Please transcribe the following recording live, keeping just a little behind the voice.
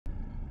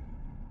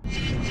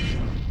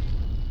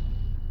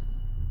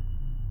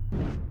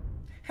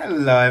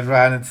Hello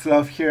everyone, it's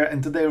Sloth here,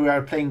 and today we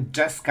are playing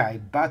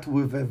Jeskai, but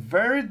with a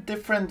very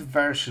different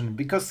version,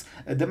 because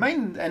the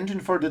main engine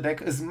for the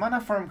deck is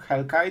Manaform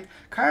Hellkite,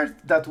 card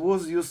that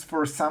was used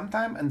for some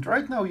time and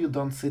right now you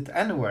don't see it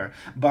anywhere,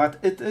 but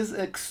it is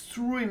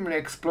extremely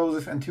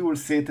explosive and you will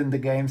see it in the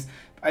games.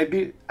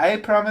 I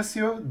promise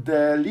you,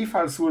 the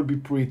lethals will be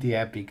pretty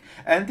epic.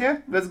 And yeah,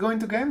 let's go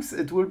into games.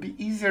 It will be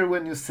easier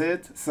when you see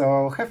it,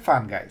 so have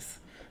fun guys.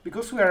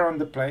 Because we are on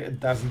the play, it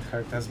doesn't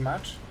hurt as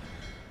much.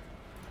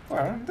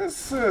 Well,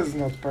 this is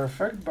not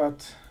perfect,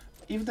 but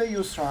if they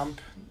use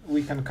ramp,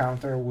 we can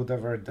counter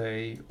whatever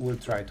they will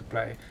try to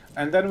play.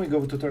 And then we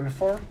go to turn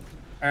 4,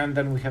 and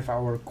then we have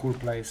our cool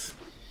plays.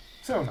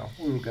 So no,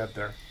 we will get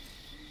there.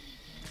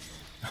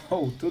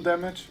 Oh, 2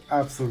 damage?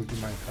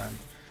 Absolutely, my friend.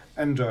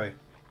 Enjoy.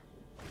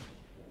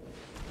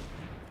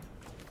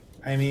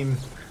 I mean,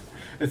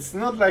 it's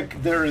not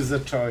like there is a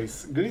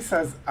choice.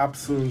 Glissa is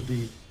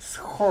absolutely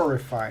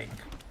horrifying.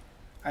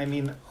 I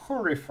mean,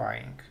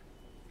 horrifying.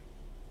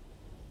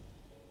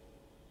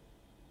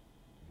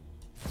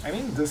 I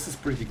mean, this is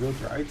pretty good,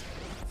 right?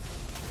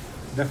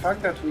 The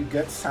fact that we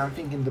get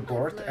something in the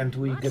board and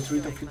we get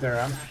rid of the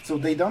ramp, so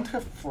they don't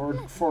have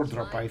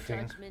 4-drop, I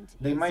think.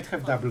 They might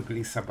have double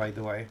Glissa, by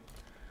the way.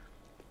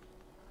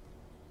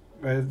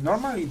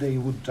 Normally they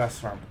would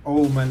just ramp.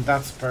 Oh man,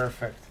 that's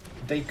perfect.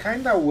 They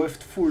kinda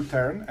whiffed full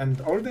turn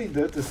and all they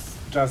did is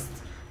just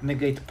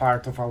negate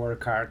part of our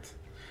card.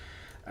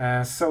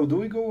 So do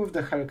we go with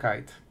the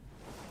Hellkite?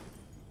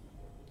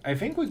 I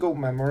think we go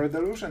Memory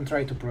Deluge and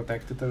try to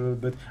protect it a little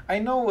bit. I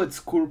know it's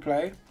cool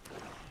play,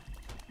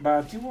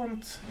 but you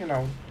want, you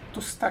know,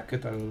 to stack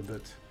it a little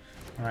bit.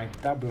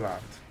 Alright, double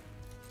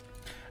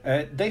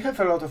land. They have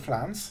a lot of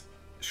lands,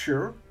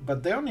 sure,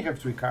 but they only have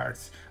 3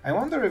 cards. I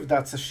wonder if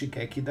that's a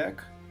Shigeki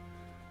deck.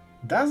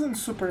 Doesn't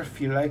super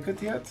feel like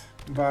it yet,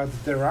 but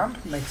the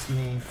ramp makes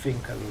me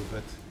think a little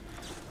bit.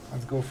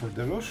 Let's go for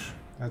Deluge.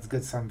 Let's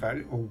get some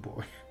value. Oh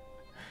boy.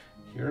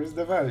 Here's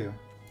the value.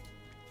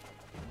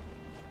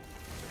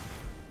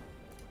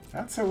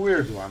 That's a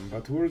weird one,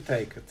 but we'll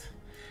take it.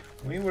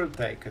 We will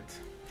take it.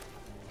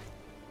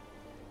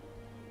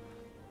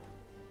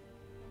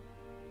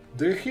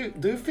 Do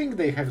you think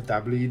they have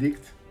double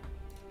edict?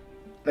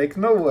 Like,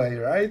 no way,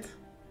 right?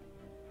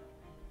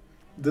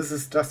 This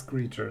is just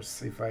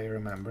creatures, if I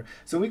remember.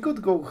 So we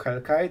could go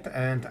Hellkite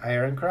and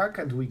Irencrag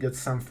and we get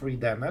some free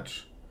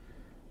damage.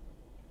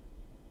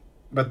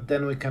 But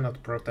then we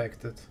cannot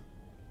protect it.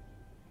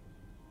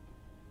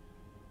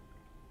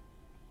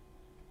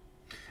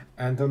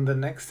 And on the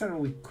next turn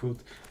we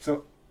could.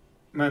 So,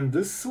 man,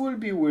 this will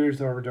be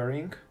weird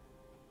ordering.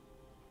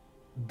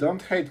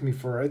 Don't hate me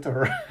for it,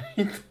 alright?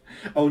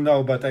 Oh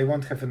no, but I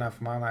won't have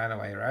enough mana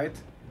anyway, right?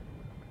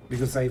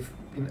 Because I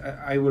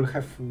will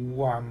have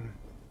one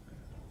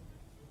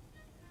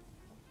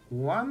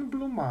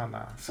blue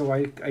mana, so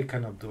I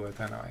cannot do it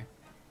anyway.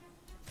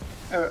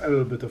 A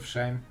little bit of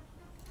shame.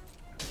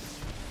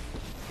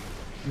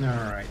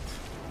 Alright.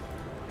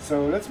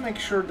 So let's make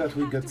sure that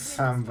we get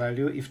some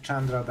value if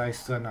Chandra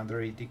dies to another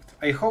edict.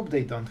 I hope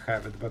they don't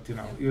have it, but you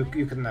know,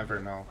 you can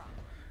never know.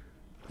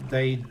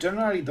 They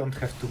generally don't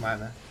have too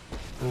many.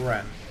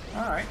 Ren.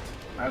 Alright,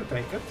 I'll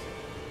take it.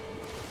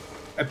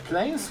 A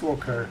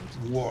Planeswalker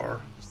war.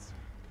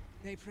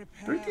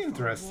 Pretty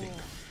interesting.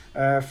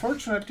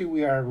 Fortunately,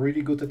 we are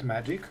really good at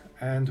magic,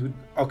 and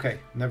okay,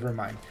 never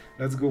mind.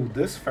 Let's go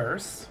this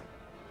first.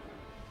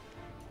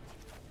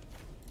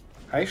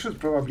 I should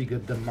probably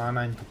get the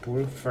mana into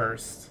pool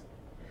first,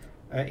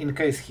 in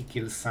case he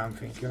kills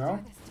something, you know?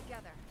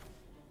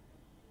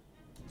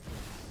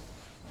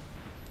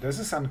 This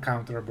is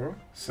uncounterable,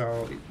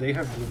 so if they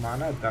have blue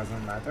mana, it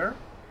doesn't matter.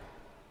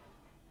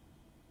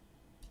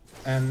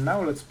 And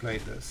now let's play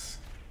this.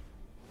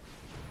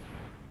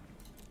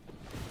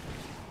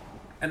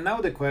 And now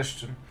the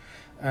question.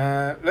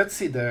 Let's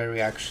see the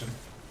reaction.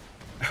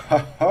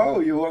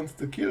 Oh, you want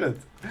to kill it?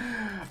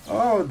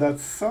 Oh,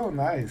 that's so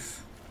nice.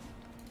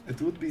 It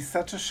would be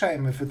such a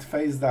shame if it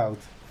phased out.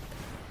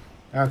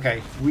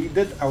 Okay, we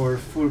did our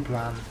full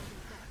plan.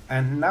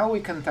 And now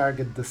we can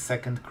target the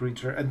second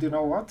creature. And you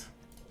know what?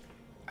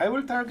 I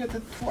will target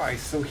it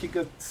twice, so he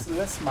gets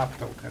less map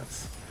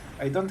tokens.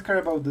 I don't care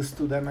about this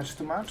 2 damage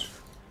too much.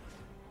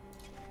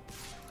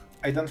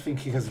 I don't think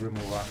he has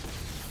removal.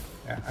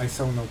 Yeah, I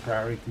saw no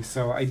priority,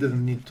 so I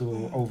didn't need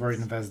to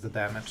over-invest the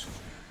damage.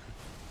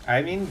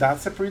 I mean,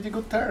 that's a pretty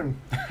good turn.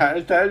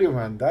 I'll tell you,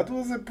 man, that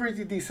was a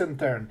pretty decent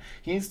turn.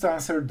 He needs to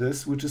answer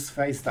this, which is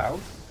phased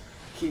out.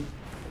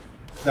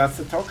 That's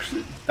a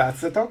Toxir.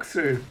 That's a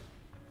Toxir.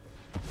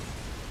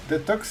 The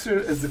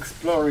Toxir is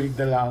exploring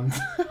the land.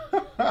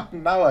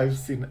 Now I've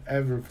seen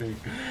everything.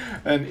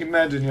 And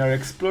imagine you're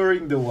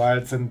exploring the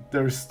wilds and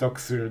there's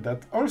Toxir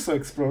that also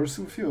explores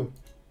with you.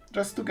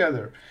 Just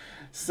together.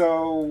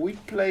 So we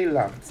play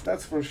lands,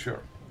 that's for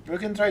sure. We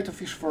can try to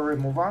fish for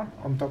removal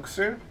on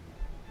Toxir.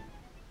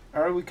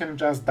 Or we can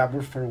just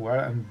double farewell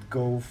and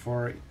go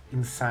for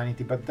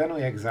insanity, but then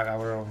we exile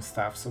our own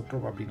stuff, so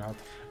probably not.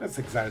 Let's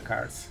exile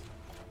cards.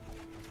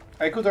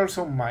 I could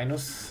also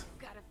minus,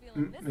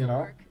 you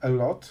know, a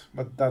lot,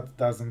 but that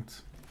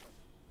doesn't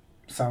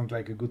sound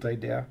like a good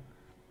idea.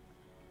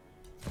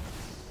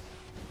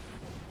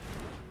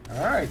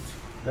 Alright,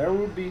 there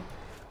will be...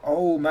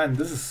 Oh man,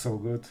 this is so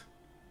good.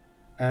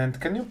 And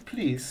can you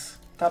please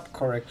tap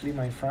correctly,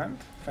 my friend?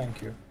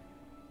 Thank you.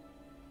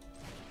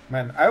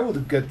 Man, I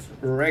would get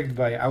wrecked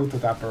by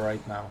auto-tapper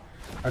right now.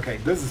 Okay,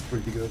 this is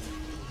pretty good.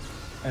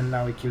 And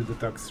now we kill the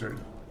Toxtril.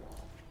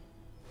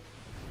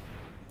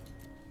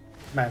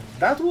 Man,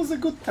 that was a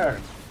good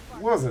turn,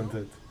 wasn't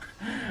it?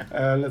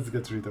 Let's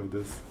get rid of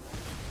this.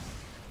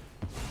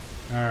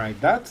 Alright,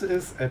 that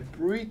is a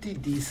pretty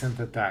decent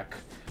attack.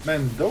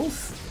 Man,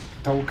 those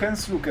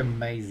tokens look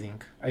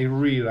amazing. I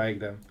really like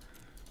them.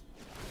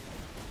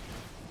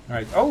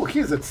 Alright, oh,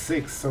 he's at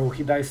 6, so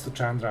he dies to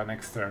Chandra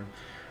next turn.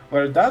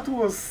 Well, that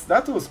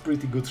was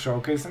pretty good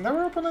showcase, and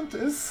our opponent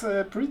is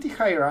pretty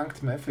high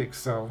ranked mythic,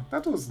 so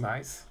that was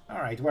nice.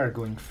 Alright, we're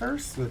going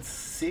first, let's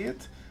see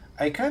it.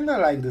 I kinda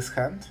like this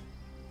hand.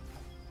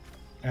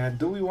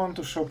 Do we want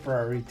to show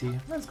priority?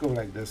 Let's go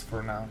like this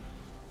for now.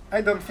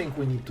 I don't think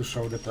we need to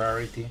show the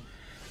priority.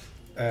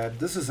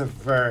 This is a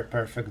very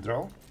perfect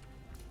draw.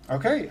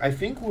 Okay, I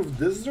think with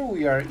this draw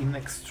we are in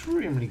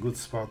extremely good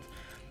spot.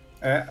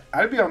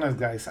 I'll be honest,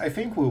 guys, I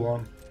think we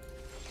won.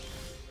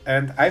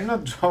 And I'm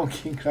not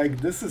joking,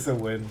 like this is a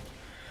win.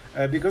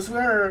 Because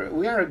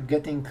we are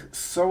getting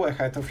so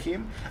ahead of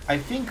him. I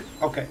think,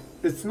 okay,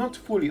 it's not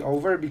fully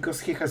over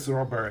because he has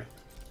robbery.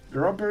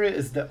 Robbery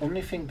is the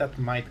only thing that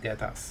might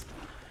get us.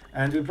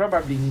 And we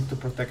probably need to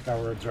protect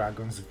our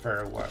dragons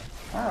very well.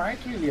 Alright,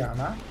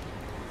 Liliana.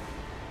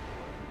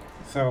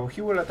 So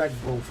he will attack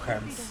both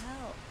hands.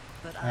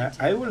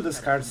 I will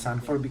discard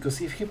Sunfall because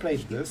if he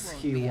played this,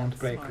 he won't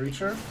play a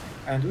creature.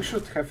 And we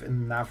should have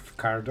enough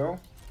cardo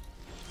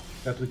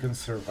that we can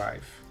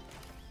survive.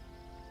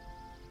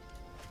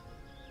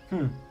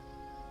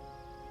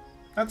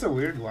 That's a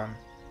weird one.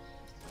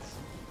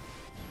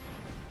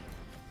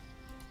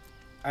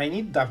 I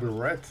need double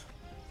red.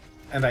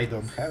 And I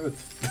don't have it.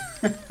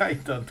 I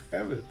don't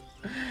have it.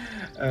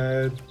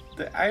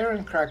 The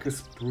Irencrag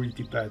is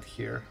pretty bad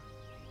here.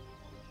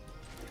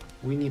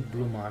 We need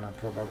blue mana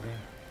probably.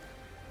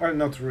 Well,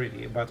 not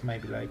really, but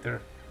maybe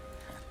later.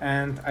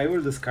 And I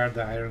will discard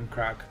the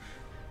Irencrag.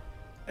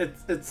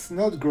 It's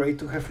not great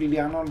to have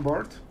Liliana on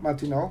board,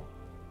 but you know,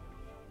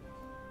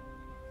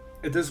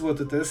 it is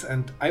what it is.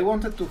 And I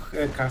wanted to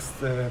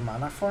cast the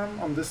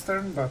Manaform on this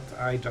turn, but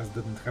I just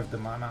didn't have the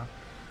mana.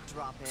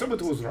 So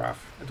it was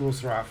rough. It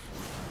was rough.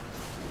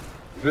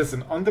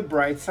 Listen, on the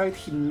bright side,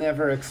 he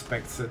never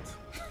expects it.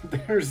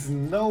 There's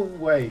no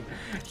way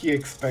he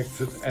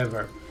expects it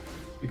ever.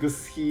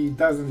 Because he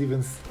doesn't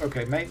even...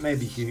 Okay,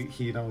 maybe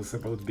he knows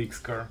about big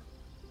score.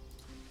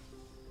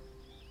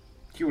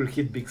 He will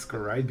hit big score,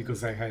 right?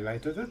 Because I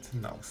highlighted it?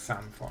 No,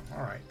 Sunfall.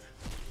 Alright.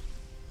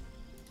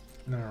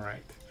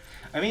 Alright.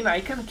 I mean,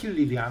 I can kill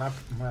Liliana.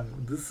 Man,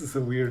 this is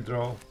a weird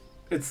draw.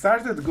 It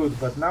started good,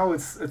 but now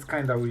it's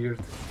kinda weird.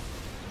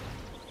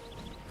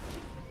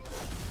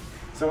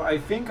 So I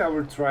think I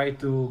will try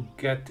to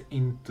get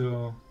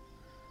into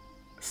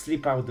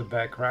sleep out the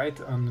back, right?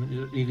 On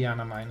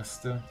Liliana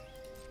 -2.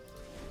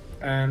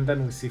 And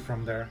then we see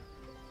from there.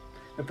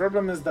 The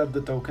problem is that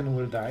the token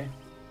will die.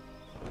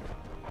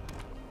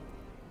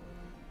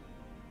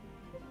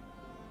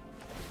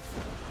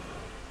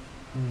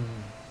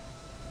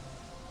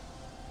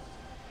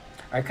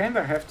 I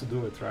kinda have to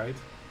do it, right?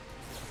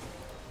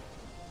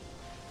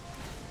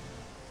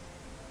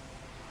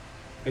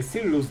 I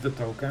still lose the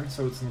token,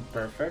 so it's not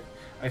perfect.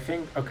 I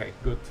think... Okay,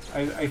 good.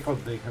 I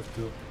thought they have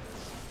to...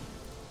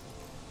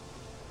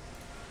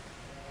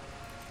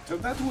 So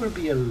that will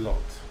be a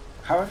lot.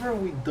 However,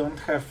 we don't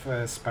have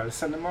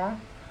spells anymore.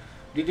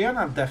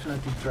 Liliana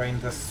definitely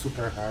drained us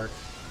super hard.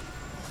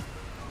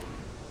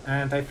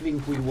 And I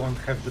think we won't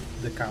have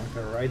the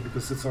counter, right?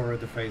 Because it's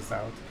already phased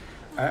out.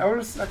 I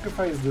will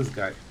sacrifice this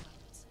guy.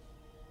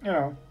 You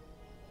know,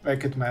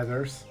 like it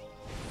matters.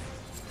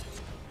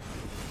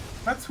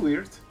 That's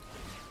weird.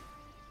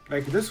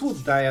 Like, this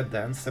would die at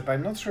the end step.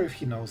 I'm not sure if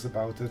he knows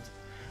about it.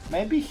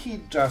 Maybe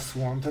he just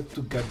wanted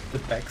to get the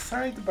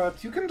backside,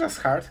 but you can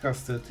just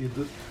hardcast it. You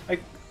do,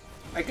 like,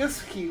 I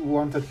guess he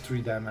wanted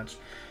 3 damage.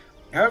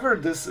 However,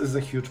 this is a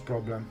huge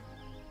problem.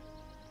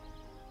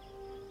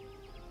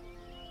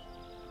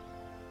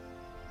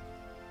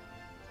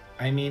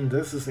 I mean,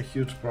 this is a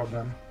huge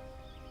problem.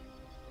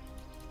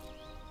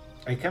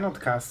 I cannot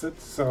cast it,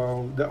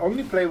 so the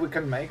only play we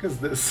can make is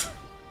this.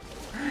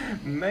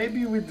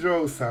 Maybe we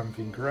draw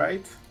something,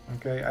 right?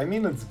 Okay, I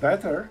mean, it's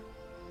better.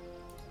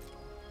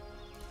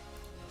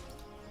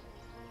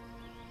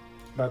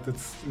 But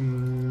it's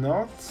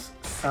not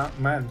some...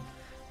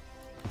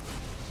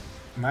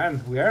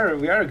 Man, we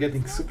are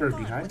getting super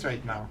behind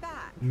right now.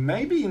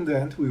 Maybe in the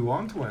end we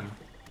won't win.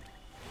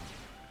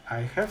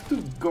 I have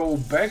to go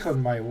back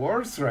on my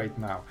wars right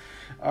now.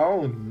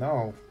 Oh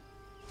no.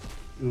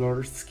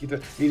 Lord Skitter.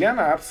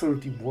 Liliana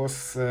absolutely was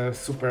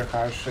super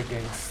harsh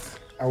against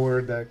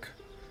our deck.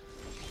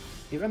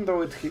 Even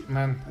though it hit,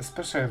 man,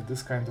 especially with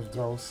this kind of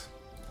draws.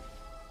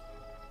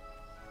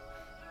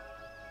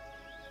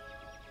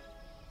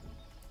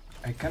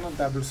 I cannot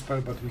double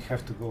spell, but we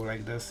have to go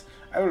like this.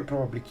 I will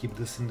probably keep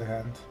this in the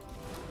hand.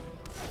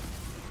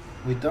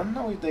 We don't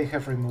know if they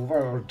have removal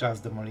or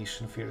just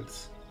demolition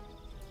fields.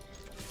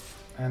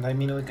 And I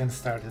mean, we can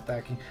start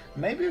attacking.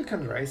 Maybe we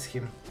can raise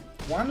him.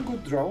 One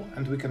good draw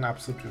and we can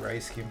absolutely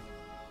raise him.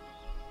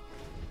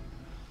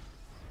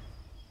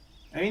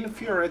 I mean,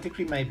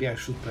 theoretically, maybe I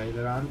should play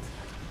the land,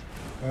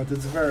 but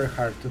it's very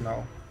hard to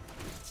know.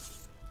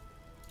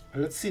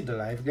 Let's see the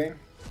live game.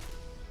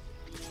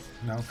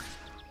 No.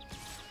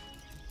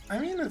 I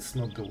mean, it's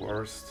not the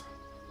worst.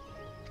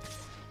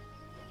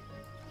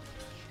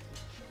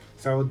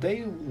 So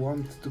they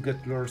want to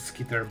get Lord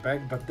Skitter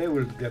back, but they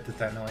will get it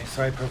anyway,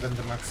 so I prevent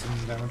the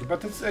maximum damage,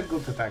 but it's a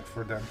good attack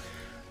for them.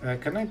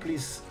 Can I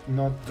please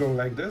not draw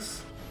like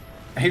this?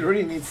 I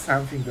really need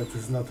something that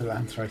is not a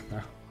land right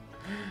now.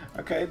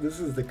 Okay, this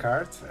is the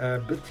card. A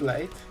bit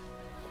late.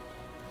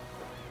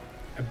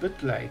 A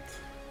bit late.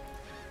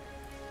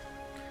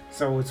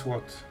 So it's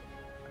what?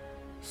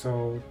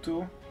 So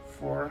 2,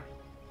 4,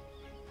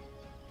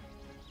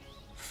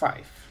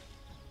 5.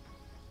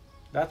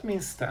 That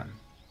means 10.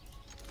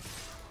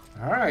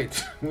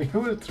 Alright, we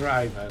will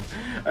try, man.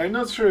 I'm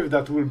not sure if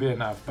that will be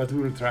enough, but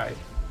we will try.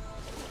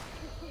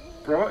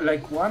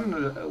 Like one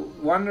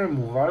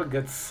removal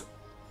gets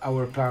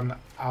our plan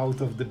out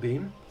of the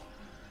bin.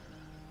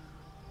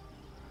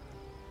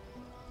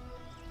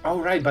 Oh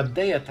right, but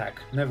they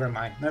attack. Never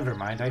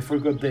mind. I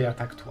forgot they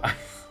attack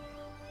twice.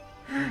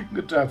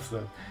 Good job,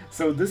 Sloth.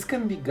 So this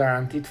can be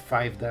guaranteed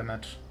 5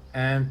 damage.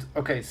 And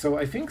okay, so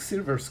I think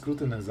Silver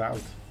Scrutiny is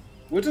out,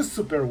 which is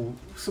super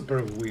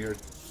weird.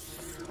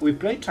 We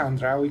play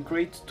Chandra, we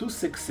create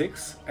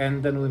 2/6/6,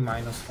 and then we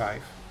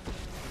 -5.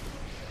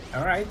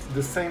 Alright,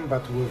 the same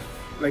but with,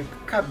 like,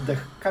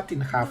 cut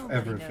in half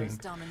everything.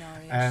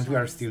 And we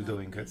are still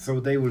doing it, so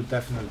they will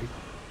definitely...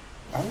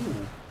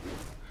 Oh!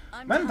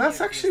 Man,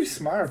 that's actually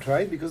smart,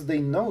 right? Because they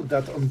know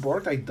that on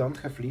board I don't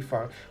have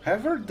lethal.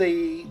 However,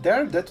 they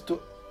are dead to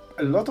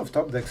a lot of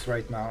top decks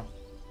right now.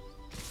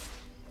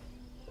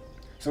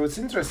 So it's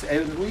interesting,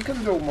 and we can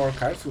draw more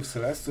cards with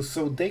Celestus,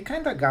 so they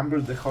kinda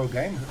gambled the whole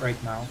game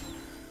right now.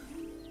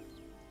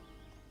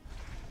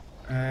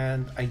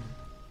 And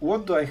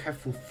what do I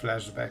have with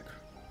Flashback?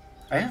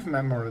 I have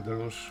Memory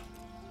Deluge,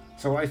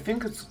 so I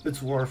think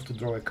it's worth to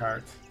draw a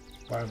card.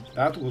 Well,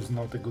 that was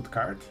not a good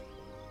card.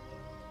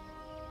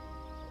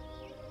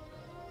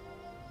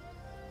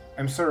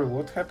 I'm sorry,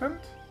 what happened?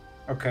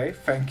 Okay,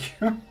 thank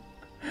you.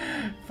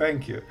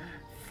 Thank you.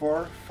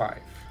 4,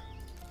 5.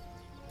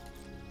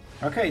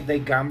 Okay, they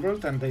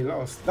gambled and they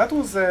lost. That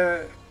was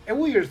a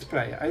weird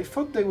play. I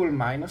thought they will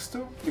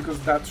 -2, because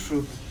that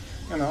should,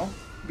 you know,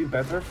 be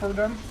better for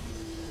them.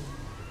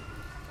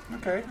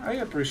 Okay, I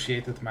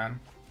appreciate it, man.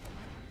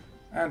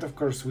 And of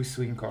course we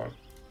swing call.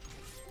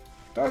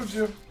 Told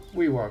you,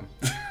 we won.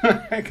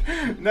 Like,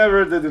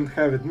 never didn't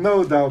have it,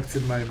 no doubts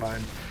in my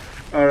mind.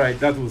 Alright,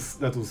 that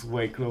was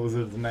way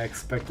closer than I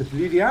expected.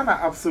 Liliana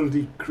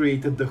absolutely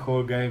created the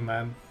whole game,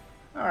 man.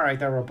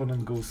 Alright, our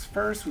opponent goes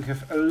first. We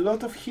have a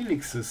lot of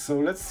helixes, so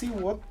let's see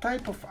what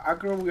type of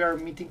aggro we are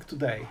meeting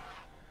today.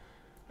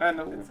 And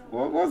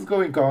what's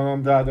going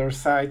on the other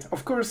side?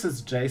 Of course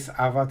it's Jace's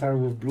avatar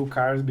with blue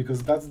cards,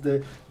 because that's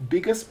the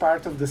biggest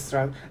part of the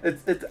strat.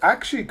 It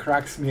actually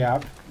cracks me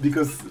up,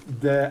 because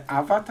the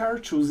avatar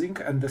choosing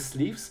and the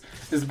sleeves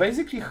is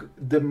basically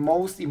the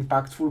most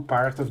impactful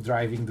part of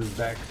driving this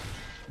deck.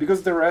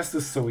 Because the rest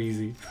is so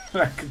easy.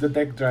 Like, the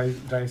deck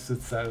drives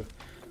itself.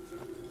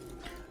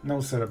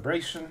 No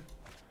celebration.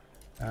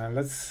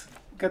 Let's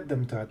get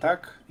them to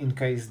attack, in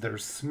case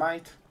there's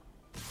smite.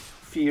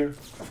 Fear,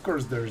 of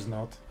course there is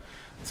not.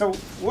 So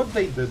what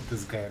they did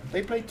this game,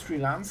 they played 3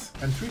 lands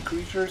and 3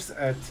 creatures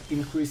at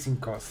increasing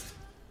cost.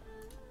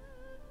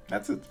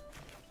 That's it.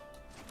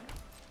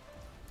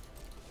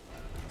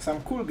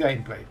 Some cool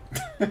gameplay.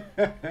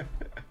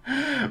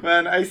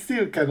 Man, I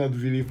still cannot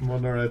believe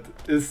Monored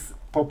is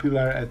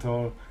popular at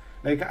all.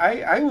 Like,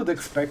 I would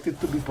expect it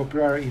to be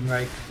popular in,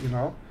 like, you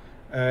know,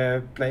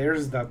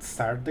 players that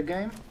start the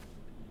game.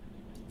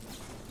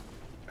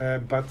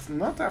 But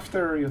not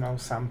after, you know,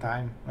 some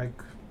time. Like,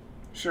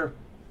 sure.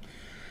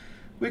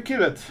 We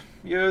kill it.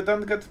 You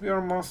don't get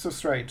your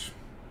Monstrous Rage.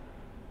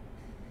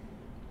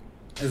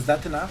 Is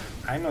that enough?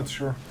 I'm not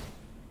sure.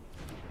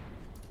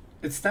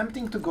 It's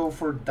tempting to go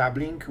for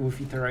doubling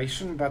with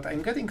Iteration, but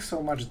I'm getting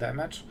so much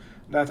damage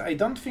that I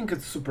don't think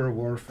it's super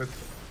worth it.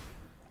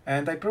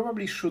 And I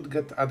probably should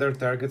get other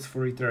targets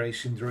for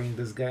Iteration during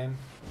this game.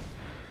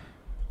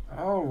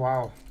 Oh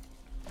wow.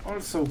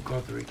 Also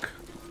Godric.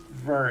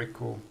 Very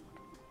cool.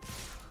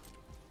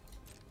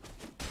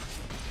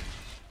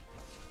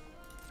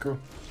 Cool.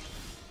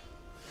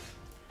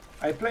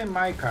 I play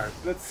my card.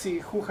 Let's see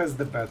who has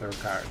the better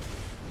card.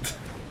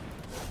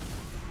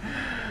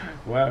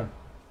 Well,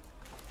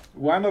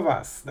 one of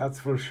us, that's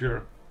for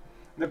sure.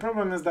 The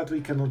problem is that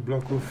we cannot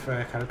block with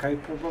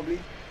Hellkite, probably.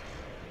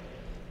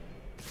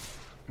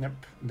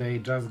 Yep, they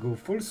just go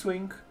full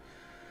swing.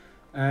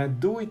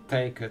 Do we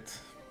take it?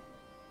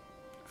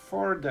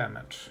 4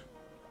 damage.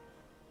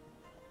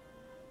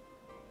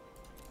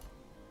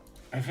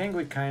 I think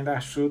we kinda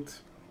should.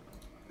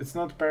 It's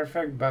not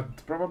perfect,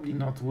 but probably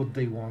not what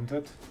they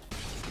wanted.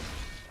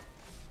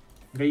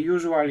 They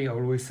usually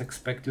always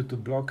expect you to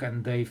block,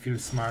 and they feel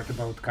smart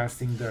about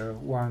casting their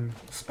one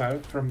spell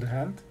from the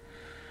hand.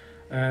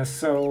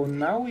 So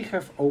now we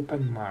have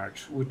Open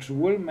March, which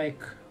will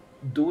make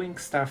doing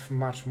stuff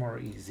much more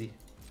easy.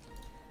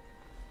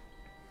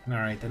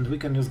 Alright, and we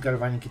can use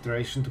Galvanic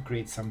Iteration to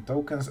create some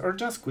tokens, or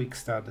just Quick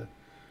Study.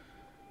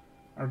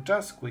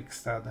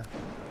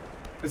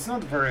 It's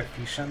not very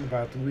efficient,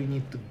 but we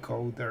need to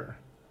go there.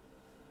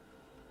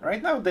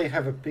 Right now they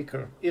have a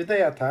picker. If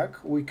they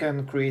attack, we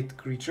can create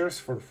creatures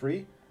for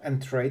free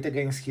and trade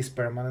against his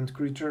permanent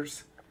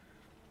creatures.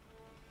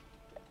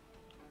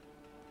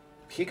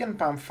 He can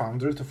pump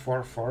Foundry to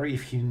 4/4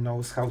 if he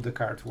knows how the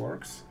card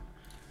works.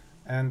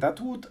 And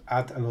that would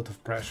add a lot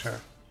of pressure.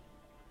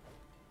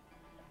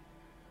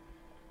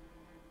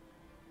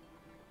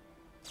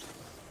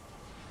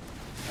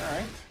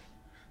 Alright,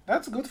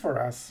 that's good for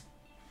us.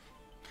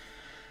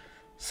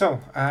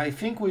 So, I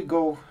think we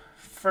go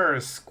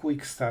first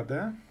Quick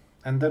Study,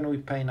 and then we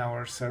pain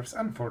ourselves,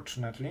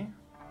 unfortunately.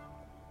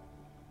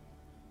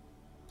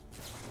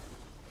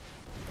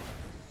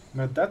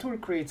 But that will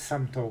create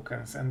some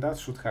tokens, and that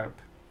should help.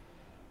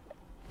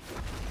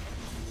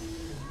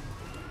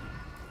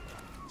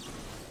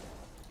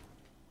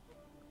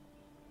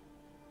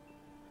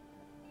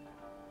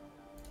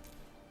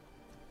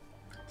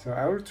 So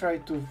I will try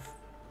to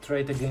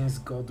trade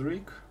against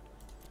Godric.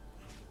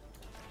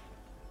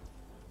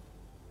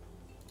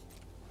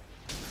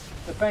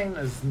 The pain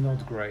is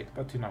not great,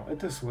 but you know,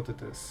 it is what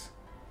it is.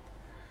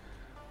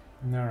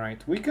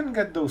 Alright, we can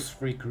get those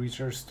 3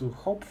 creatures to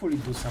hopefully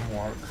do some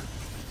work.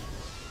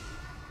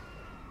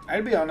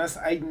 I'll be honest,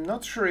 I'm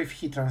not sure if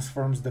he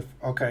transforms the...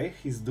 Okay,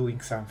 he's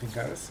doing something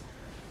else.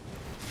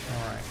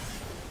 Alright.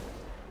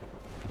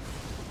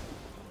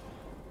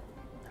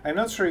 I'm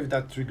not sure if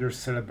that triggers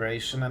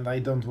Celebration, and I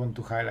don't want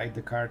to highlight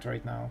the card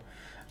right now.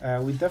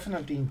 We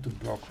definitely need to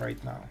block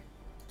right now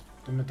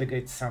to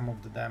mitigate some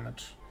of the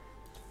damage.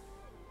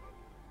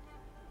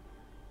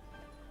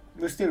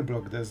 We still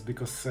block this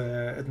because,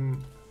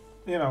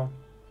 you know,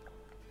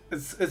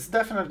 it's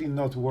definitely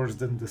not worse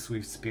than the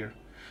Swift Spear.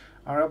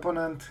 Our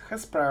opponent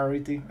has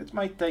priority. It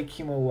might take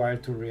him a while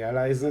to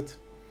realize it.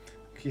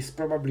 He's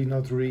probably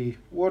not really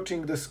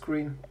watching the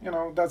screen. You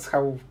know, that's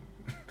how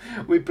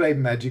we play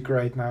Magic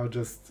right now,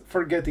 just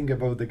forgetting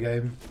about the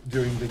game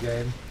during the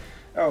game.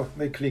 Oh,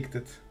 they clicked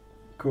it.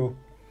 Cool.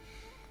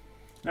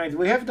 Right,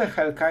 we have the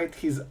Hellkite.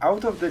 He's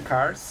out of the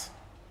cards,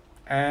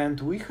 and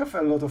we have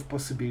a lot of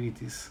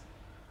possibilities.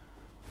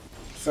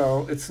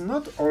 So it's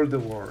not all the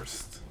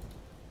worst.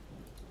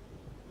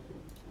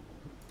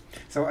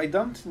 So I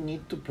don't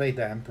need to play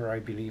the Emperor, I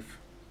believe.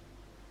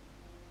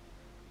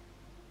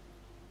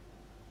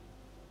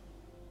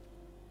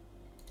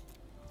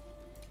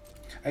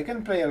 I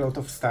can play a lot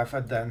of stuff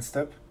at the end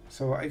step,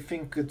 so I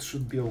think it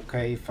should be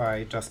okay if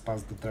I just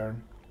pass the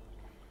turn.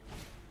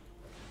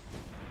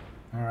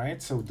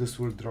 Alright, so this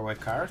will draw a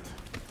card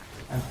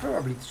and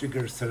probably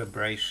trigger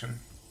Celebration.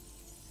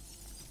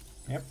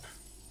 Yep.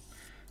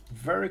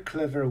 Very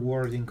clever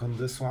wording on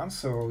this one,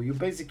 so you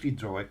basically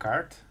draw a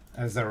card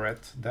as a red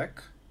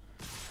deck.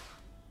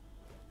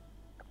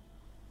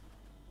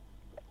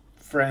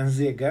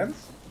 Frenzy again.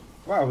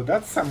 Wow,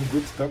 that's some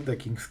good top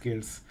decking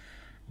skills.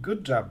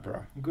 Good job,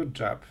 bro. Good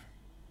job.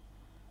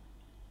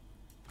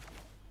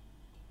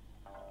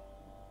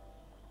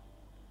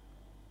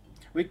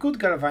 We could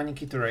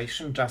Galvanic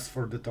Iteration just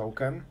for the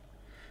token.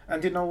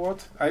 And you know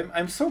what?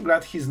 I'm so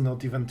glad he's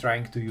not even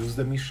trying to use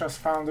the Mishra's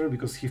Founder,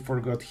 because he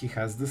forgot he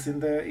has this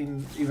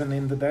even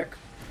in the deck.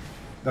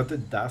 That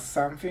it does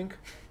something.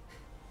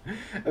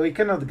 We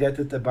cannot get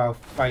it above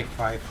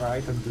 5/5,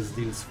 right? And this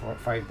deals for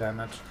 5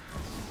 damage.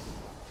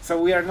 So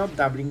we are not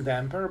doubling the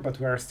Emperor, but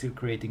we are still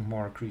creating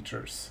more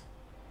creatures.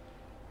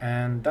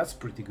 And that's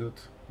pretty good,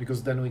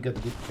 because then we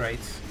get good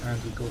trades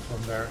and we go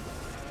from there.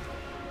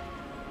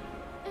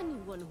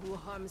 Anyone who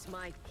harms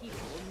my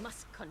people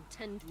must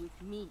contend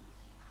with me.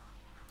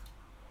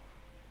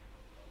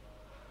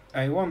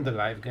 I won the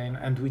life gain,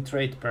 and we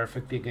trade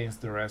perfectly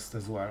against the rest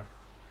as well.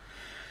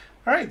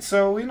 Alright,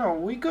 so you know,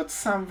 we got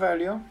some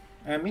value.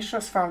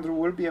 Mishra's Founder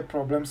will be a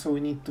problem, so we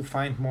need to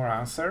find more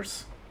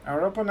answers.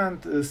 Our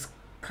opponent is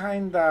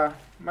kinda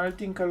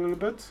melting a little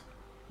bit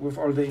with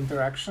all the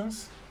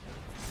interactions.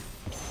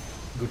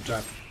 Good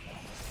job.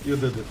 You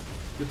did it.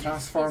 You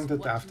transformed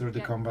it after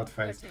the combat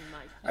phase.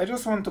 I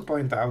just want to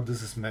point out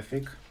this is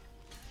Mythic.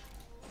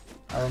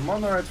 Our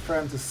mono-red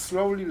friend is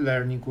slowly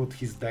learning what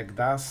his deck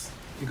does,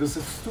 because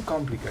it's too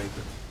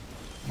complicated.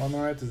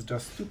 Mono-red is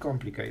just too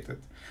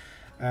complicated.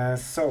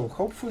 So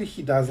hopefully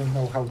he doesn't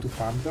know how to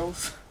pump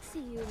those,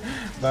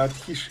 but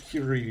he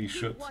really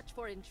should.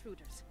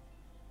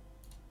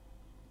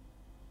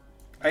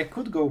 I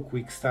could go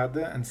Quick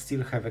Study and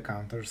still have a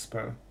counter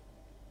spell.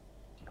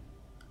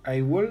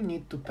 I will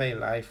need to pay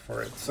life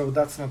for it, so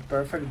that's not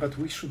perfect, but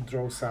we should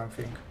draw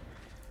something.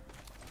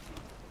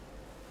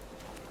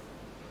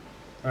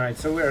 Alright,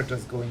 so we are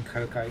just going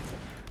Hellkite.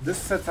 This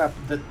sets up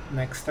the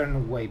next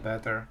turn way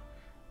better.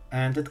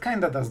 And it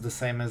kinda does the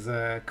same as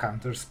a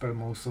counter spell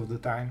most of the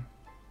time.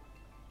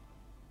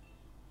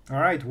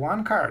 Alright,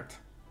 one card.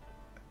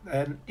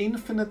 An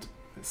infinite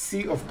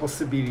sea of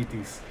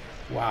possibilities.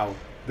 Wow,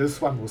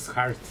 this one was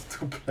hard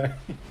to play.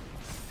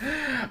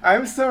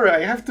 I'm sorry, I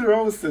have to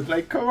roast it.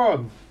 Like, come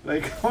on.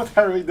 Like, what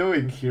are we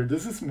doing here?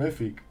 This is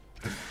mythic.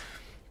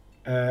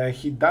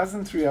 He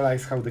doesn't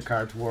realize how the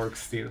card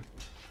works still.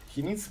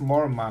 He needs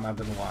more mana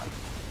than one.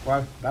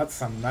 Well, that's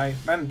some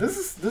nice... Man,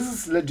 this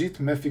is legit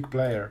mythic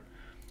player.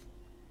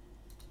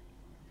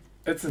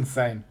 It's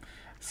insane.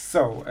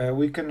 So,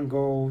 we can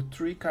go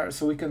 3 cards,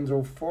 so we can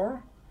draw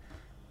 4.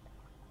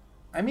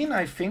 I mean,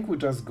 I think we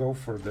just go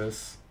for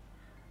this.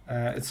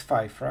 It's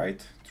 5,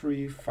 right?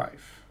 3,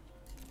 5.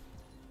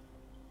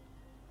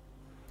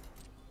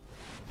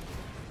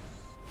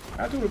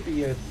 That will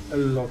be a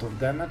lot of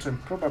damage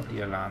and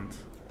probably a land.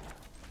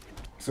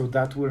 So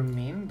that will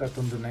mean that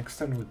on the next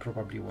turn we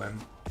probably win.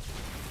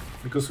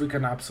 Because we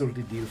can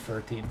absolutely deal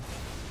 13.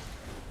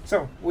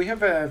 So, we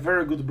have a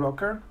very good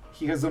blocker.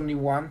 He has only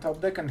 1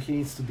 top deck and he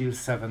needs to deal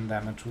 7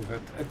 damage with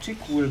it. A chick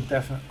will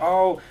definitely...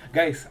 Oh,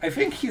 guys, I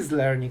think he's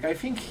learning. I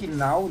think he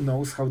now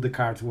knows how the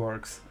card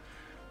works.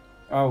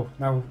 Oh,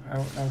 now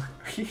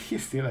he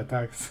still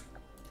attacks.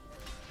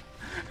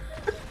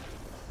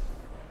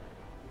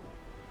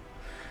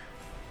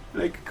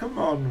 Like, come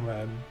on,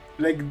 man.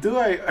 Like,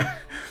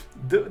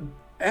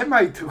 am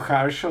I too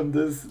harsh on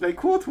this?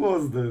 Like, what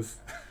was this?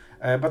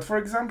 But for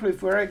example,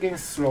 if we're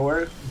against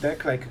slower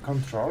deck like a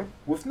control,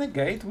 with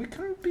Negate we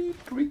can be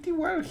pretty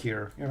well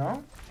here, you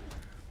know?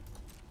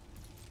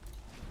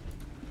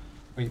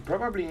 We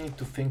probably need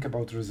to think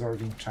about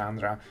resolving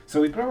Chandra.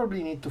 So we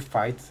probably need to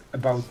fight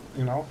about,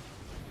 you know...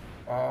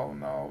 Oh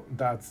no,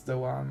 that's the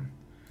one.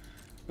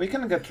 We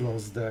can get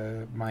lost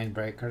the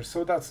Mindbreaker,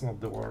 so that's not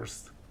the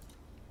worst.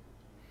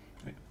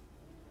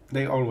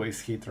 They always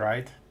hit,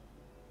 right?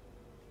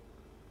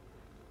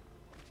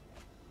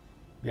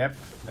 Yep,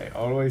 they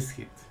always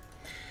hit.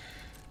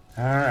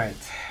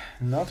 Alright,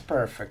 not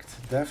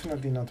perfect.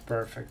 Definitely not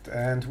perfect.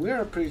 And we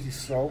are pretty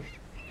slow,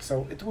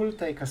 so it will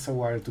take us a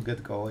while to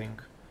get going.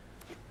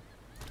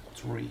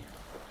 3.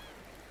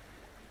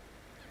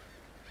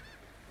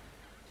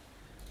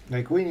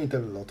 Like, we need a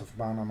lot of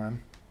mana,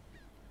 man.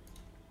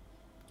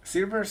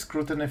 Silver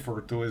Scrutiny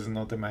for 2 is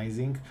not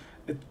amazing.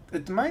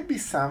 It might be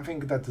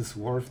something that is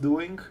worth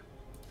doing.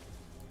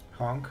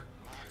 Honk.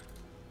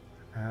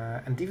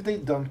 And if they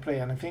don't play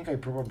anything, I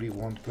probably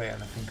won't play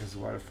anything as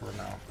well for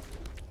now.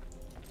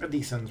 A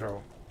decent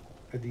draw.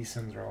 A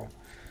decent draw.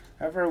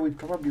 However, we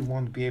probably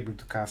won't be able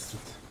to cast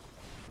it.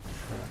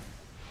 Sure.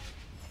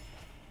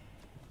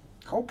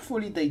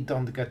 Hopefully they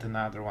don't get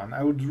another one.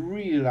 I would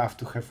really love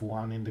to have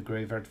one in the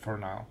graveyard for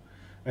now.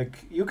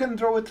 Like, you can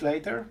draw it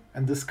later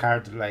and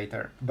discard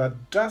later,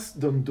 but just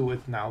don't do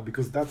it now,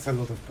 because that's a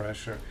lot of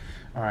pressure.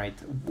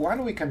 Alright,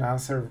 one we can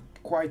answer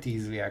quite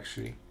easily,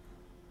 actually.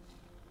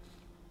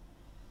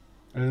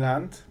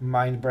 Land,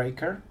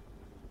 Mindbreaker.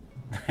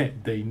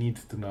 They need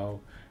to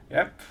know.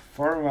 Yep,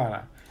 4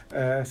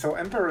 mana. So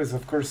Emperor is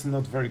of course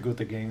not very good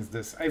against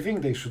this. I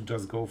think they should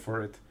just go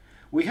for it.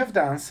 We have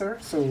the answer,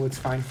 so it's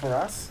fine for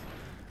us.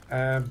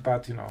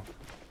 But, you know...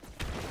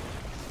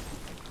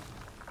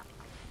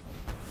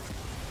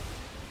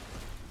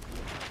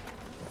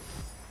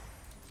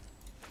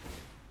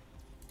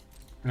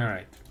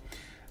 Alright,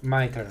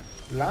 my turn.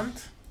 Land?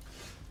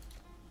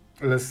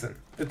 Listen,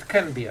 it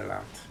can be a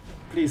land.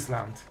 Please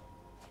land.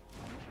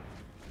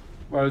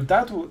 Well,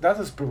 that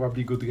is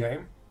probably good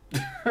game.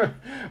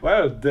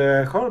 Well,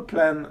 the whole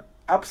plan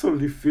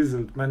absolutely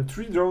fizzled, man.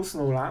 3 draws,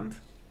 no land.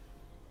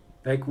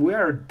 Like, we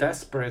are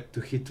desperate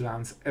to hit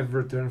lands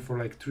every turn for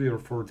like 3 or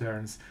 4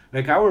 turns.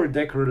 Like, our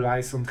deck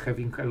relies on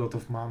having a lot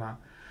of mana.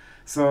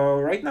 So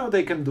right now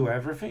they can do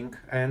everything,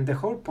 and the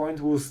whole point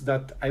was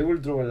that I will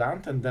draw a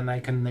land and then I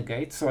can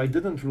negate, so I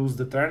didn't lose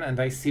the turn and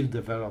I still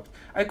developed.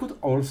 I could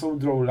also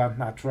draw land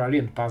naturally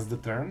and pass the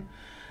turn.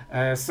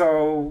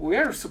 So we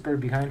are super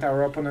behind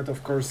our opponent,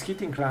 of course,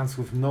 hitting lands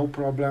with no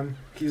problem.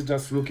 He's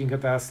just looking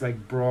at us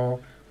like,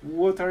 bro,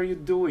 what are you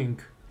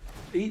doing?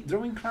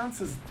 Drawing lands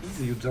is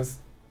easy, you just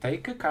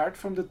take a card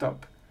from the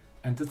top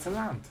and it's a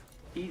land.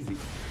 Easy.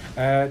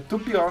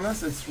 To be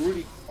honest, it's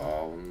really...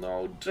 Oh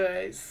no,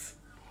 Jace.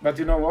 But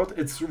you know what?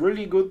 It's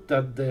really good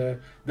that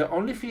the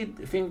only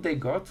thing they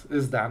got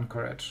is the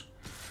Anchorage.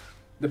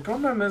 The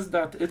problem is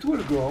that it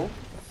will grow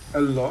a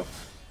lot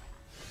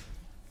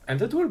and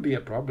it will be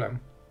a problem.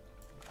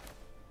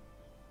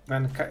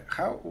 Man,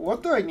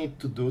 what do I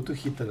need to do to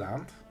hit a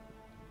land?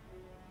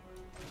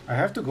 I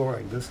have to go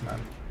like this,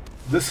 man.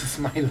 This is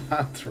my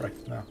land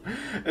right now.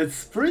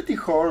 It's pretty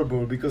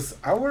horrible because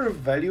our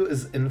value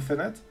is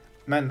infinite.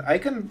 Man, I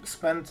can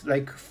spend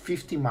like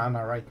 50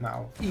 mana right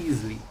now,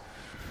 easily.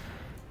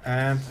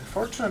 And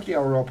fortunately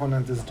our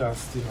opponent is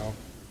just, you know,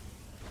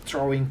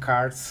 throwing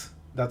cards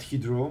that he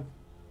drew.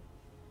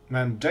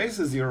 Man, Jace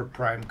is your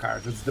prime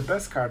card. It's the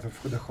best card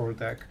of the whole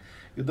deck.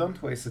 You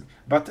don't waste it.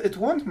 But it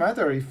won't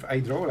matter if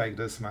I draw like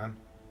this, man.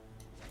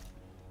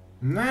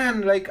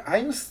 Man, like,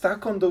 I'm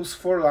stuck on those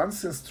 4 lands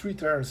since 3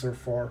 turns or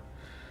 4.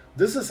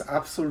 This is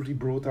absolutely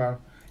brutal.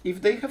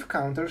 If they have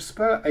counter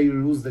spell, I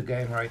lose the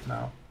game right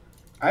now.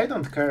 I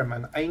don't care,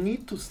 man. I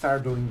need to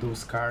start doing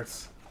those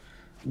cards.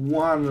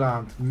 One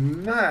land.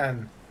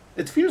 Man!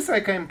 It feels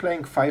like I'm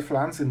playing 5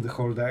 lands in the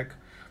whole deck.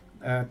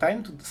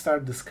 Time to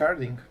start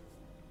discarding.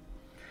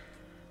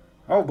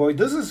 Oh boy,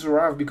 this is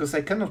rough because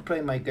I cannot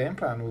play my game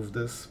plan with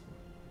this.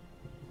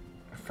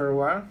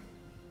 Farewell?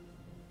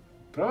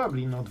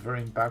 Probably not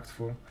very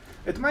impactful.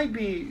 It might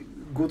be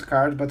good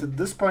card, but at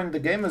this point the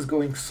game is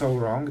going so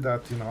wrong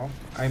that, you know,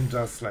 I'm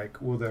just like,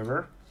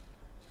 whatever.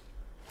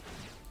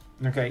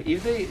 Okay,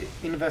 if they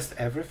invest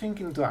everything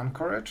into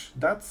Anchorage,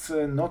 that's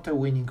not a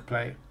winning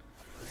play.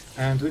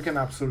 And we can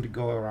absolutely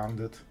go around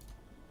it.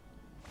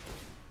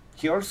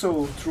 He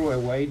also threw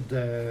away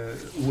the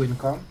win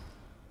con.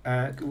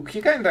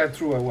 He kinda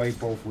threw away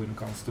both win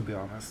cons, to be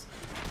honest.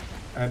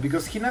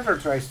 Because he never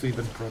tries to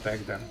even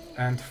protect them.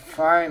 And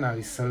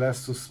finally,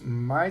 Celestus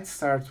might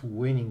start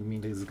winning me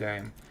this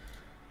game.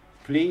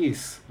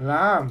 Please,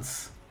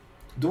 lands!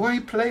 Do I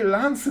play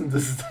lands in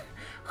this?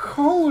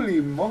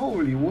 Holy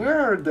moly,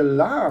 where are the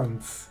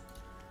lands?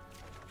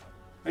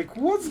 Like,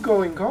 what's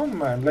going on,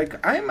 man?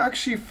 Like, I'm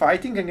actually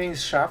fighting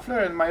against Shuffler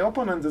and my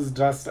opponent is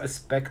just a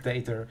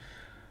spectator.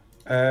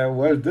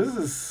 Well,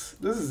 this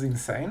is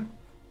insane.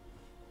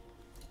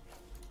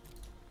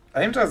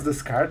 I'm just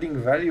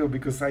discarding value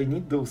because I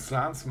need those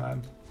lands,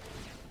 man.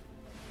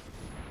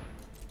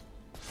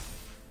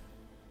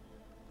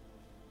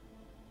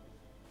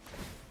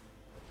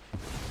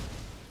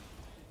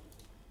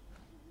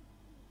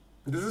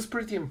 This is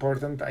pretty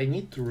important. I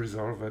need to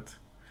resolve it.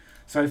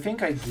 So I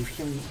think I give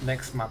him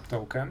next map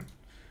token.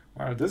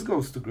 Well, this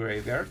goes to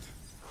graveyard.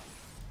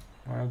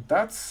 Well,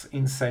 that's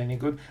insanely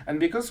good. And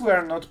because we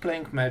are not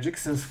playing Magic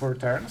since 4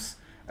 turns,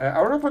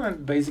 our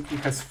opponent basically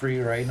has free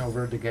reign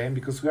over the game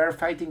because we are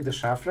fighting the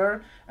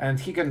Shuffler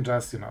and he can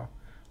just, you know,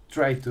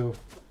 try to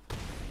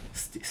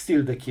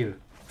steal the kill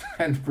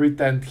and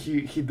pretend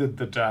he did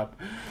the job.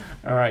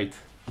 Alright,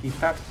 he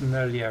tapped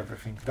nearly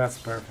everything. That's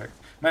perfect.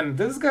 Man,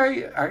 this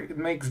guy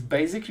makes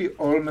basically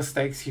all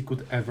mistakes he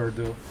could ever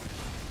do.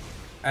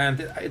 And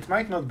it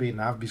might not be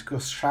enough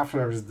because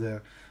Shuffler is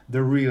the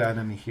real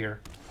enemy here.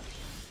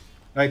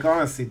 Like,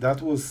 honestly,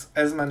 that was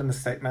as many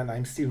mistakes. Man,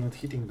 I'm still not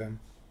hitting them.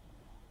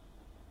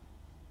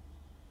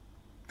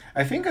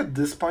 I think at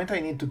this point I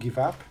need to give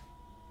up.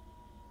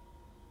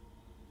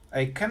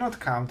 I cannot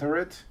counter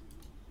it,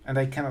 and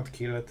I cannot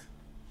kill it.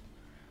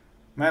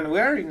 Man, we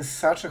are in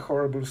such a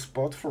horrible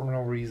spot for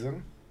no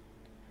reason.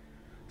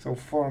 So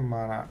 4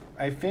 mana.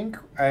 I think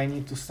I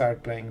need to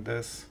start playing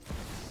this.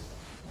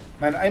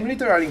 Man, I'm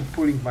literally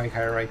pulling my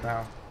hair right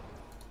now.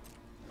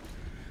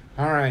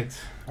 Alright,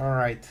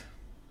 alright.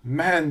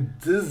 Man,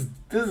 this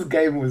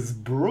game was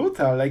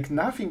brutal. Like,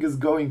 nothing is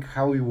going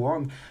how we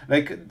want.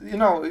 Like, you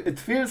know, it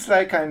feels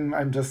like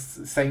I'm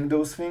just saying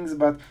those things,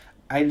 but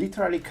I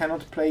literally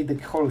cannot play the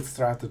whole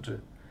strategy.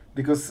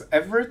 Because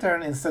every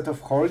turn, instead of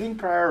holding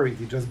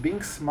priority, just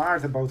being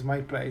smart about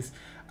my plays,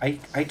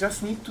 I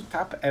just need to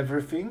tap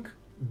everything,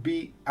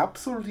 be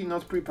absolutely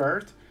not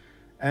prepared,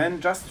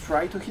 and just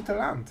try to hit a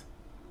land.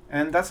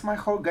 And that's my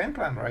whole game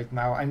plan right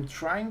now. I'm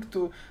trying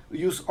to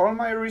use all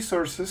my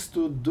resources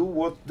to do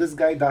what this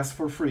guy does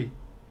for free.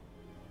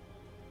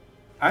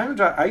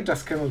 I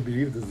just cannot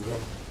believe this draw.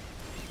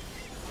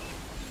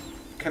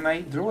 Can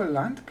I draw a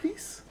land,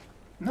 please?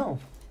 No.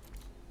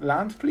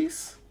 Land,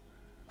 please?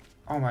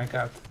 Oh my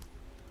god.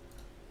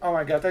 Oh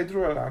my god, I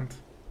drew a land.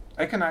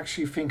 I can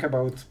actually think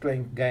about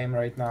playing game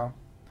right now.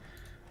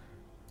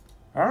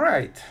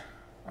 Alright.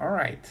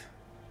 Alright.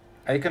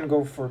 I can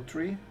go for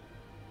 3.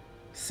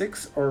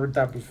 6 or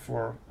double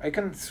 4. I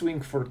can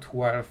swing for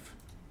 12.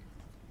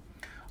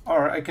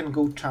 Or I can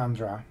go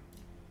Chandra.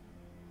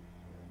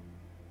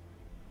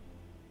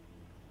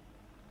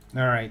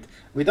 Alright,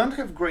 we don't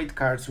have great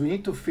cards. We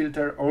need to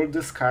filter all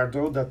this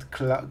cardo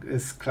that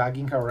is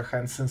clogging our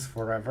hands since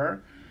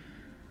forever.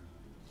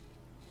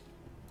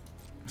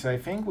 So I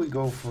think we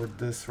go for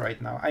this right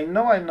now. I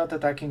know I'm not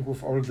attacking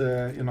with all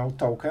the, you know,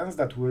 tokens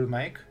that we'll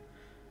make.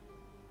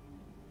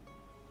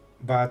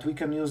 But we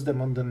can use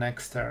them on the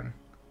next turn.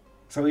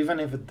 So even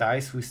if it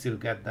dies, we still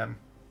get them.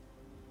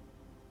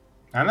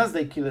 Unless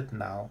they kill it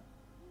now.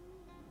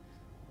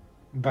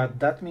 But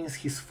that means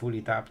he's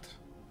fully tapped.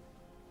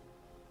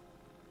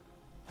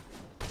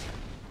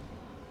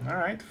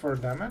 Alright, 4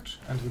 damage,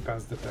 and we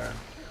pass the turn.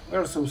 We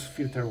also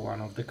filter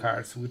one of the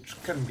cards,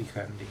 which can be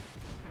handy.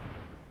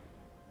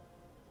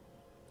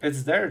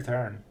 It's their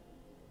turn.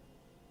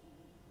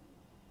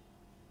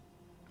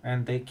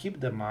 And they keep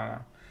the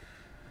mana.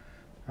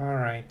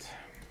 Alright.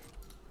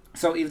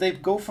 So if they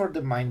go for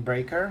the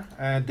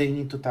Mindbreaker, they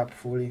need to tap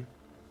fully.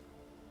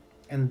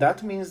 And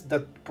that means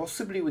that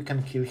possibly we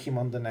can kill him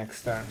on the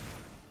next turn.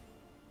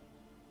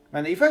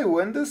 And if I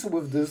win this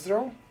with this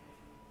draw,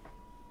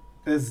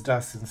 it's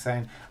just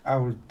insane. I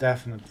will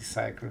definitely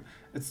cycle.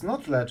 It's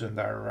not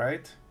legendary,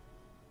 right?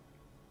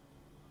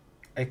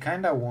 I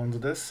kinda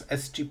want this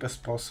as cheap as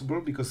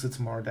possible because it's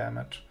more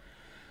damage.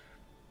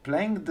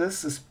 Playing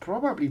this is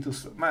probably too...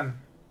 Man.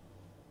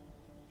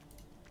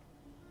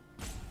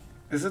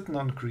 Is it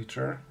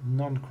non-creature?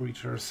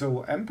 Non-creature.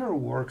 So Emperor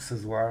works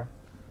as well.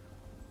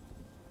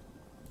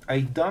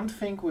 I don't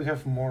think we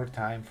have more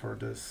time for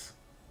this.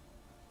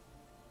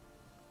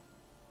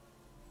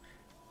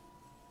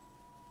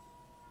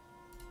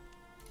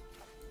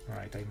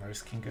 Alright, I'm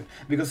risking it.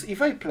 Because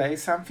if I play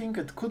something,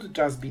 it could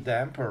just be the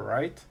Emperor,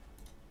 right?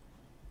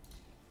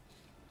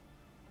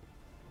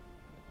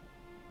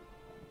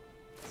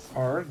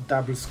 Or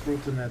double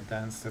scrutiny at the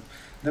end step.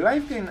 The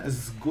life gain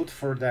is good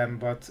for them,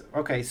 but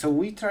okay, so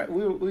we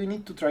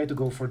need to try to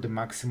go for the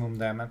maximum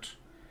damage.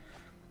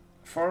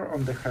 4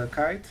 on the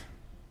Hellkite,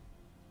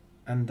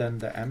 and then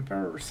the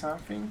Emperor or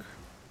something.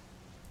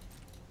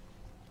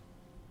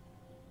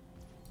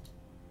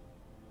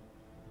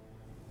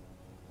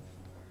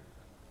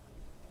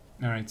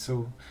 Alright,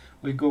 so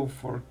we go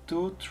for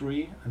 2,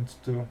 3, and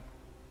 2.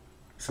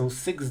 So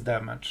 6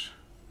 damage.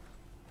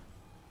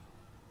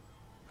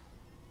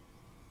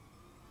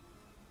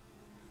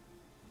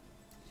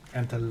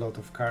 And a lot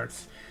of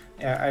cards.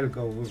 Yeah, I'll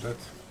go with it.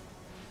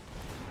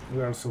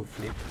 We also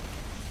flip.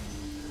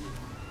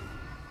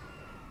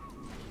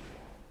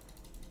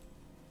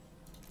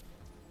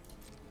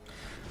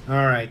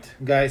 Alright,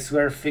 guys,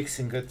 we're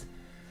fixing it.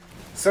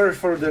 Sorry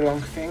for the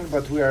long thing,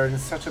 but we are in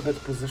such a bad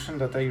position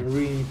that I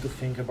really need to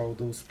think about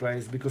those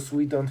plays, because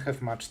we don't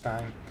have much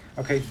time.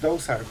 Okay,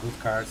 those are good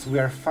cards. We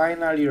are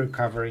finally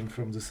recovering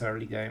from this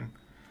early game.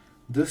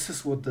 This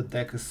is what the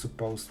deck is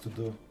supposed to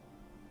do.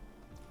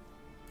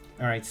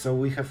 Alright, so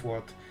we have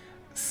what?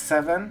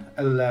 7,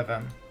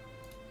 11.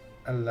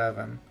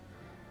 11.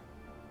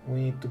 We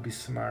need to be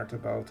smart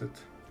about it.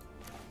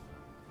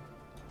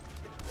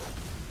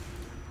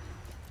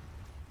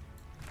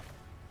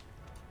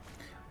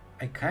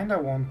 I kinda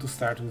want to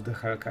start with the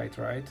Hellkite,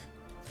 right?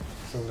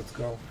 So let's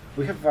go.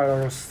 We have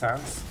Valorous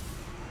Stance,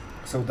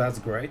 so that's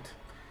great.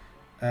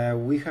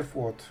 We have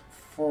what?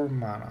 4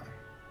 mana.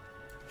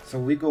 So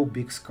we go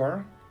big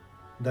score,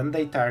 then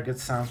they target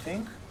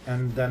something,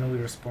 and then we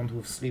respond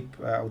with sleep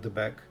out the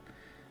back.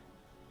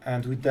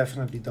 And we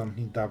definitely don't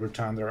need double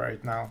Chandra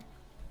right now.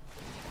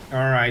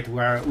 Alright,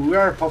 we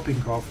are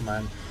popping off,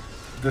 man.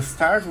 The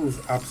start was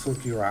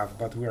absolutely rough,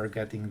 but we are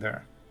getting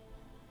there.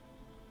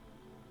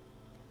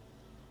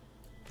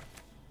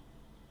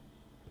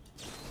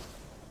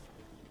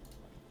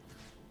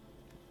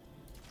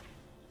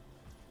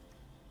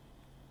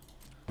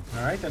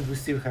 Alright, and we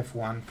still have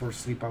 1 for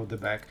sleep out the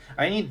back.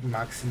 I need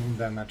maximum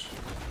damage.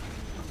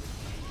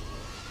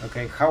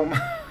 Okay, how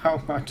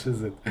much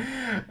is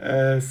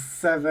it?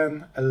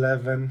 7,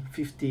 11,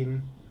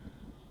 15,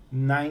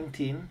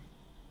 19.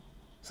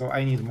 So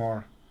I need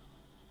more.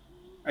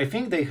 I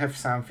think they have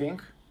something,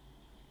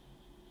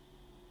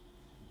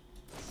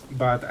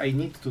 but I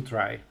need to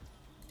try.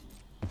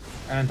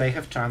 And I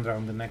have Chandra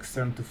on the next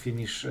turn to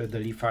finish the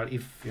lethal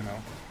if, you know,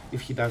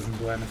 if he doesn't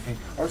do anything.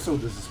 Also,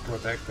 this is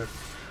protected.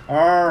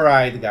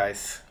 Alright,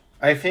 guys.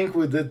 I think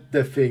we did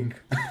the thing.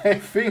 I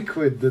think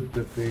we did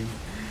the thing.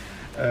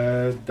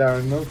 There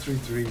are no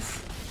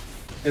 3/3s.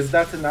 Is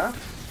that enough?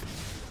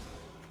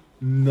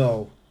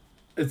 No,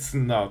 it's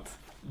not.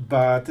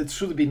 But it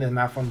should be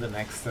enough on the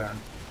next turn.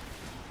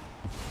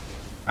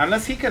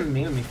 Unless he can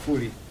mill me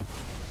fully.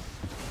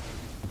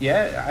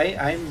 Yeah,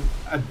 I'm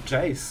at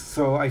Jace,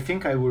 so I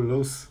think I will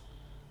lose.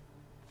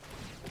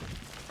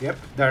 Yep,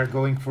 they're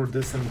going for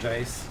this and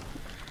Jace.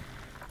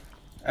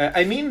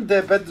 I mean,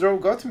 the bad draw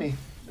got me.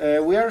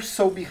 We are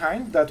so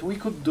behind that we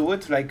could do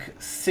it like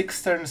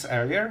 6 turns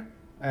earlier.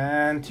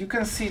 And you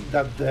can see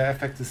that the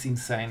effect is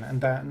insane.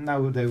 And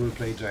now they will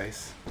play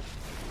Jace.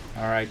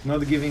 Alright,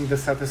 not giving the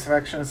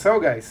satisfaction. So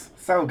guys,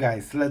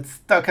 let's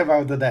talk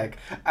about the deck.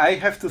 I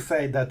have to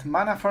say that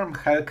Manaform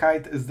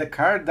Hellkite is the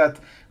card that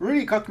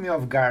really caught me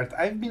off guard.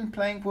 I've been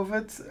playing with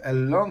it a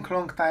long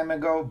time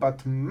ago,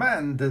 but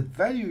man, the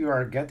value you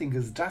are getting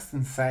is just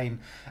insane.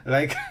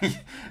 Like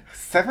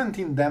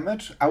 17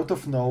 damage out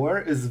of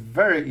nowhere is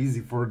very easy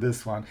for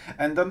this one.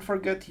 And don't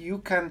forget, you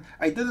can,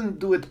 I didn't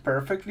do it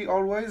perfectly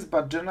always,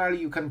 but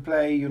generally you can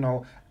play, you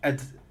know,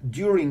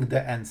 during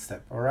the end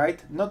step,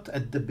 alright? Not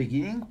at the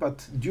beginning,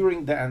 but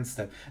during the end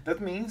step.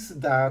 That means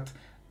that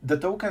the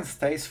token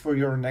stays for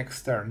your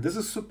next turn. This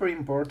is super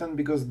important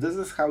because this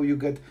is how you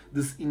get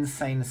this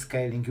insane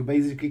scaling. You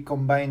basically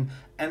combine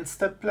end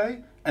step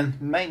play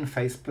and main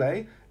phase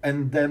play,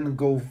 and then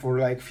go for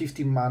like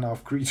 15 mana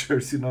of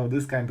creatures, you know,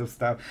 this kind of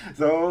stuff.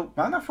 So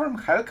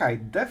Manaform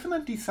Hellkite,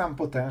 definitely some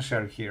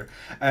potential here.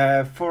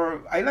 I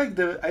like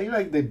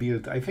the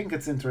build. I think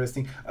it's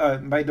interesting.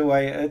 By the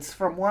way, it's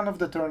from one of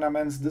the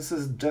tournaments. This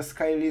is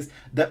Jeskai list,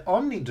 the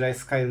only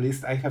Jeskai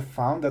list I have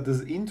found that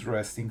is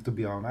interesting, to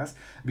be honest,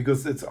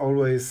 because it's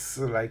always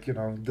like, you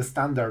know, the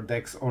standard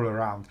decks all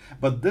around.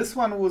 But this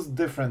one was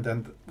different,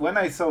 and when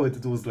I saw it,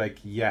 it was like,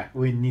 yeah,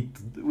 we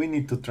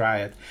need to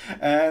try it.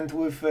 And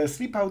with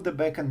Sleep Out the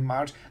Back and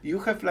March, you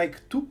have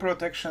like 2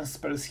 protection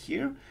spells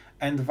here,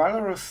 and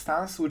Valorous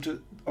Stance, which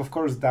of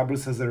course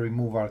doubles as a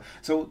removal.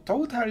 So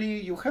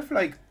totally you have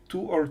like 2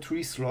 or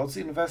 3 slots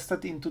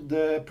invested into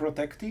the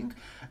protecting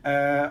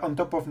on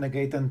top of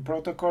Negate and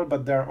Protocol,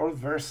 but they're all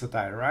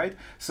versatile, right?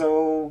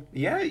 So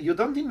yeah, you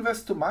don't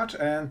invest too much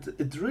and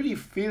it really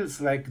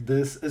feels like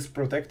this is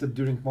protected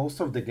during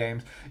most of the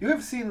games. You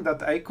have seen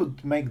that I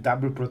could make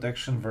double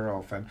protection very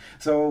often.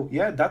 So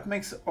yeah, that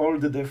makes all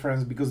the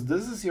difference because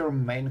this is your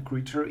main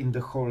creature in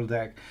the whole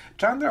deck.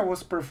 Chandra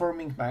was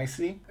performing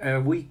nicely.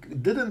 We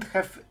didn't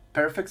have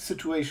perfect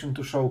situation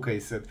to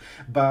showcase it,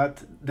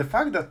 but the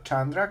fact that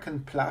Chandra can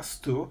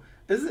 +2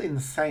 is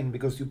insane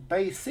because you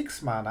pay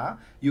 6 mana,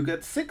 you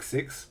get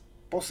 6/6,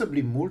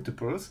 possibly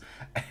multiples,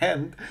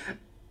 and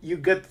you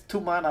get 2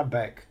 mana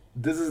back.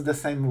 This is the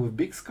same with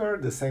Big Score,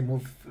 the same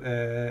with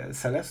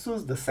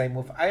Celestus, the same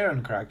with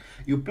Irencrag.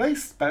 You play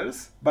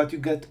spells, but you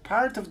get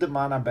part of the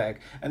mana back.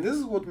 And this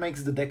is what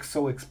makes the deck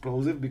so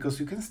explosive, because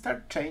you can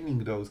start chaining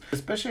those.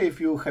 Especially if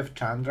you have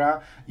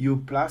Chandra, you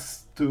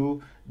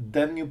 +2,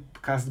 then you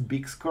cast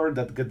Big Score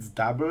that gets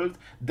doubled,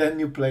 then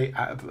you play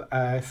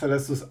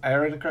Celestus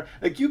Irencrag.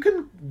 Like, you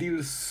can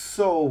deal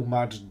so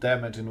much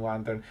damage in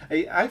one turn.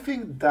 I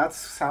think that's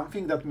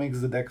something that makes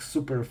the deck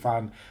super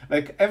fun.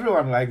 Like,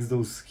 everyone likes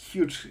those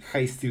huge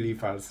hasty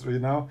lethals, you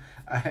know?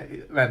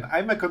 Man,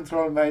 I'm a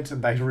control mage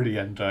and I really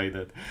enjoyed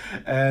it.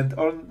 And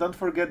don't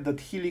forget that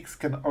Helix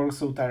can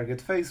also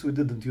target face. We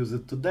didn't use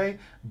it today,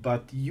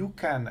 but you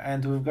can.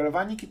 And with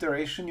Galvanic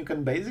Iteration, you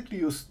can basically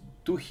use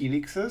 2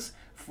 Helixes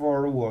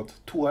for what,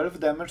 12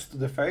 damage to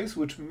the face,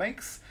 which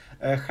makes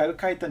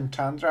Hellkite and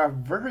Chandra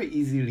very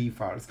easy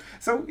lethals.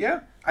 So yeah,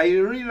 I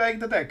really like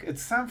the deck.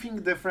 It's something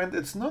different.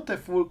 It's not a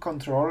full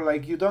control,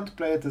 like you don't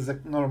play it as a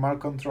normal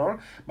control,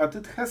 but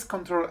it has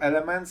control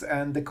elements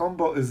and the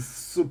combo is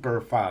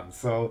super fun.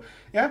 So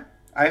yeah,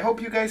 I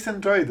hope you guys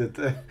enjoyed it.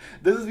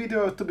 This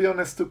video, to be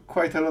honest, took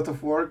quite a lot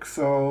of work,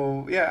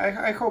 so yeah,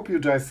 I hope you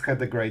guys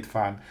had a great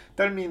fun.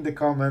 Tell me in the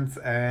comments,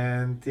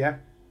 and yeah,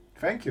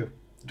 thank you.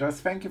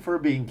 Just thank you for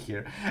being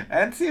here,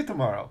 and see you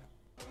tomorrow.